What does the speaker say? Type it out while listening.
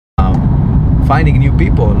finding new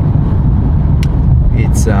people,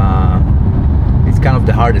 it's kind of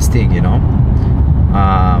the hardest thing, you know.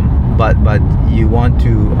 But you want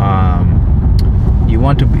to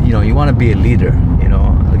be, you know, you want to be a leader, you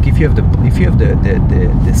know. Like if you have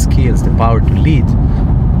the skills, the power to lead,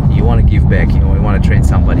 you want to give back, you know. You want to train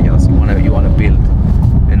somebody else. You want to build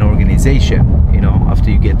an organization, you know, after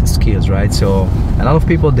you get the skills, right? So a lot of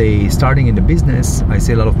people, they starting in the business, I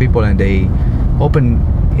see a lot of people, and they open,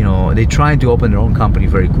 you know, they trying to open their own company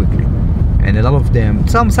very quickly, and a lot of them,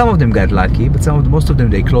 some of them got lucky, but most of them,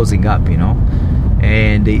 they closing up, you know,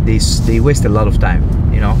 and they waste a lot of time,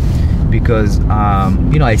 you know, because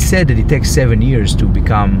you know, I said that it takes 7 years to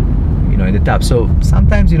become, you know, in the top. So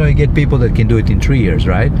sometimes, you know, you get people that can do it in 3 years,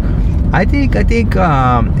 right? I think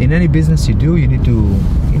in any business you do, you need to,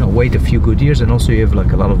 you know, wait a few good years, and also you have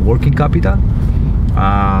like a lot of working capital.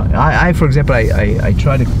 I for example, I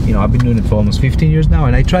tried to, you know, I've been doing it for almost 15 years now,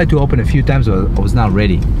 and I tried to open a few times, but I was not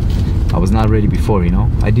ready. I was not ready before, you know.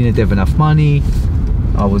 I didn't have enough money.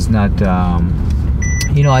 I was not,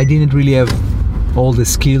 you know, I didn't really have all the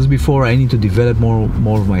skills before. I need to develop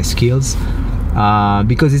more of my skills.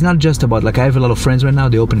 Because it's not just about, like, I have a lot of friends right now,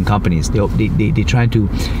 they open companies, they try to,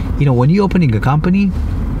 you know, when you're opening a company,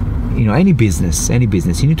 you know, any business, you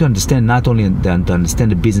need to understand, not only to understand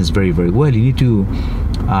the business very, very well, you need to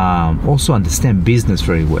also understand business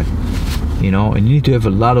very well, you know, and you need to have a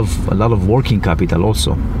lot of working capital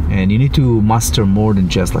also, and you need to master more than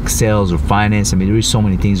just like sales or finance. I mean, there is so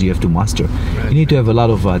many things you have to master. Right. You need to have a lot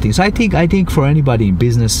of things. So I think for anybody in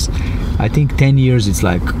business, I think 10 years, it's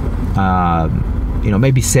like, you know,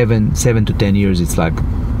 maybe 7 to 10 years, it's like,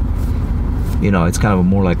 you know, it's kind of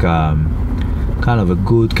more like kind of a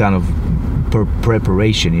good kind of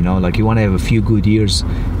preparation, you know, like you want to have a few good years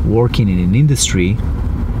working in an industry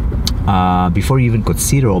before you even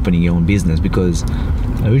consider opening your own business, because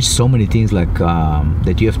there is so many things like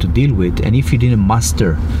that you have to deal with, and if you didn't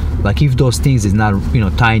master, like if those things is not, you know,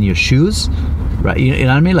 tying your shoes, right? You know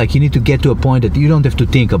what I mean? Like you need to get to a point that you don't have to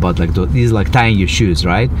think about like this is like tying your shoes,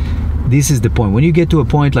 right? This is the point. When you get to a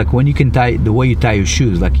point like when you can tie the way you tie your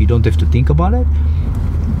shoes, like you don't have to think about it.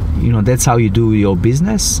 You know, that's how you do your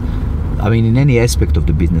business. I mean, in any aspect of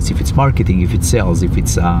the business, if it's marketing, if it's sales, if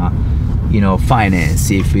it's you know,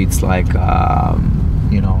 finance, if it's like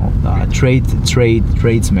you know,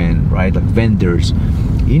 tradesmen, right? Like vendors.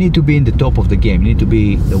 You need to be in the top of the game. You need to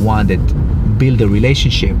be the one that build a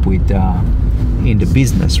relationship with in the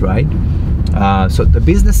business, right? So the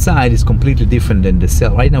business side is completely different than the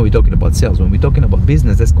sales. Right now we're talking about sales. When we're talking about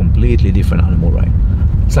business, that's completely different animal, right?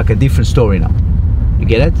 It's like a different story now. You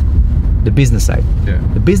get it? The business side. Yeah.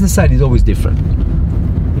 The business side is always different.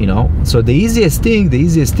 You know, so the easiest thing,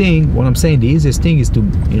 what I'm saying, the easiest thing is to,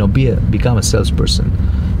 you know, become a salesperson.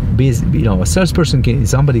 You know, a salesperson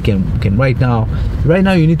can right now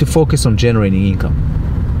you need to focus on generating income.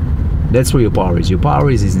 That's where your power is. Your power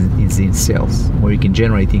is in sales, where you can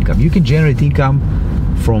generate income. You can generate income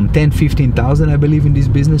from 10,000-15,000, I believe, in this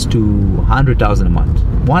business, to 100,000 a month,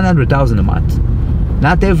 100,000 a month.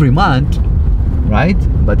 Not every month, right?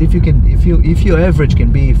 But if your average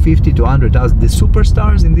can be 50 to 100,000, the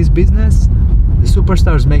superstars in this business, the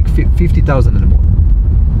superstars make 50,000 and more.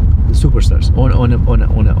 The superstars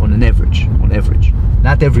on an average,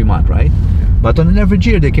 not every month, right? Yeah. But on an average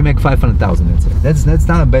year, they can make 500,000. That's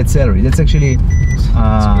not a bad salary. That's actually It's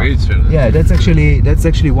great salary. Yeah, that's actually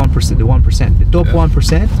 1%. The 1%, the top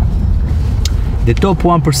 1%, the top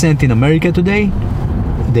 1% in America today,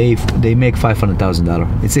 they make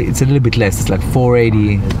 $500,000. It's a little bit less. It's like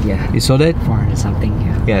 480. Yeah. You saw that? 400 something.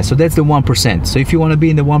 Yeah. Yeah. So that's the 1%. So if you want to be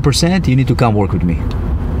in the 1%, you need to come work with me.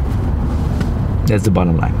 That's the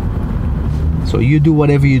bottom line. So you do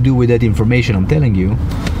whatever you do with that information I'm telling you,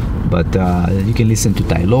 but you can listen to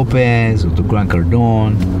Tai Lopez or to Grant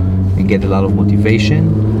Cardone and get a lot of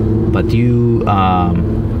motivation. But you're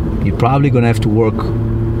probably gonna have to work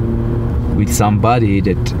with somebody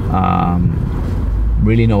that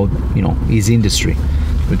really know his industry,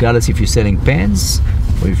 regardless if you're selling pens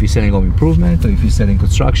or if you're selling home improvement or if you're selling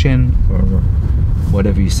construction or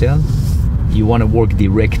whatever you sell. You want to work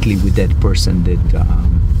directly with that person that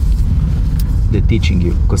they're teaching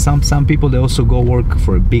you, because some people, they also go work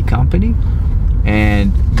for a big company,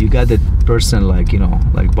 and you got that person, like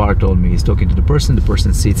Bart told me, he's talking to the person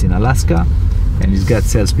sits in Alaska and he's got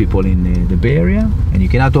salespeople in the Bay Area, and you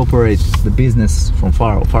cannot operate the business from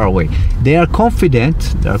far away. They are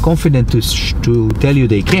confident to tell you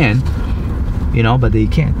they can, but they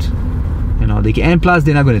can't, they can, and plus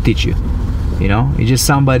they're not going to teach you. It's just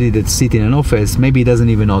somebody that's sitting in an office, maybe he doesn't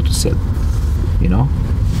even know how to sell.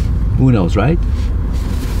 Who knows, right?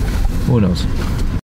 Who knows?